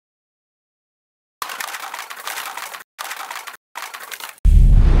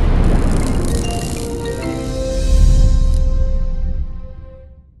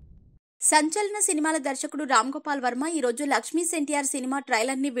సంచలన సినిమాల దర్శకుడు రామ్ గోపాల్ వర్మ ఈ రోజు లక్ష్మీ ఎన్టీఆర్ సినిమా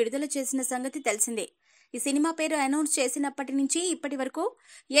ట్రైలర్ ని విడుదల చేసిన సంగతి తెలిసిందే. ఈ సినిమా పేరు అనౌన్స్ చేసినప్పటి నుంచి ఇప్పటి వరకు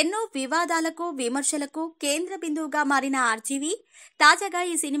ఎన్నో వివాదాలకు విమర్శలకు కేంద్ర బిందువుగా మారిన ఆర్జీవీ తాజాగా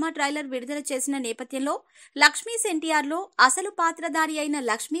ఈ సినిమా ట్రైలర్ విడుదల చేసిన నేపథ్యంలో లక్ష్మీ ఎన్టీఆర్ లో అసలు పాత్రధారి అయిన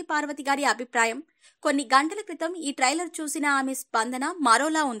లక్ష్మీ పార్వతి గారి అభిప్రాయం, కొన్ని గంటల క్రితం ఈ ట్రైలర్ చూసిన ఆమె స్పందన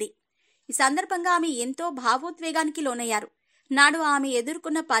మరోలా ఉంది. ఈ సందర్భంగా ఆమె ఎంతో భావోద్వేగానికి లోనయ్యారు. నాడు ఆమె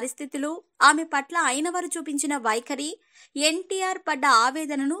ఎదుర్కొన్న పరిస్థితులు, ఆమె పట్ల అయినవారు చూపించిన వైఖరి, ఎన్టీఆర్ పడ్డ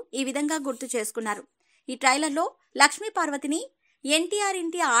ఆవేదనను ఈ విధంగా గుర్తు చేసుకున్నారు. ఈ ట్రైలర్లో లక్ష్మీ పార్వతిని ఎన్టీఆర్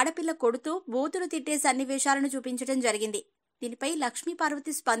ఇంటి ఆడపిల్ల కొడుతూ బూతులు తిట్టే సన్నివేశాలను చూపించడం జరిగింది. దీనిపై లక్ష్మీ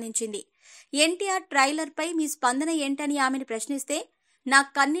పార్వతి స్పందించింది. ఎన్టీఆర్ ట్రైలర్ పై మీ స్పందన ఏంటని ఆమెను ప్రశ్నిస్తే నా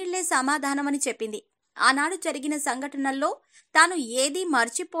కన్నీళ్లే సమాధానమని చెప్పింది. ఆనాడు జరిగిన సంఘటనల్లో తాను ఏదీ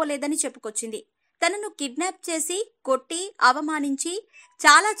మర్చిపోలేదని చెప్పుకొచ్చింది. తనను కిడ్నాప్ చేసి కొట్టి అవమానించి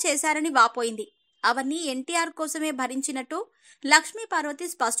చాలా చేశారని వాపోయింది. అవన్నీ ఎన్టీఆర్ కోసమే భరించినట్టు లక్ష్మీ పార్వతి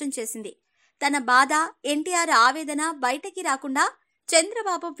స్పష్టం చేసింది. తన బాధ, ఎన్టీఆర్ ఆవేదన బయటకి రాకుండా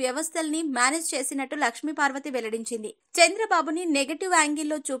చంద్రబాబు వ్యవస్థల్ని మేనేజ్ చేసినట్టు లక్ష్మీ పార్వతి వెల్లడించింది. చంద్రబాబుని నెగటివ్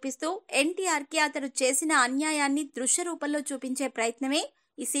యాంగిల్లో చూపిస్తూ ఎన్టీఆర్ కి అతడు చేసిన అన్యాయాన్ని దృశ్య రూపంలో చూపించే ప్రయత్నమే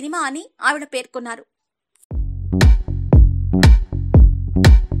ఈ సినిమా అని ఆవిడ పేర్కొన్నారు.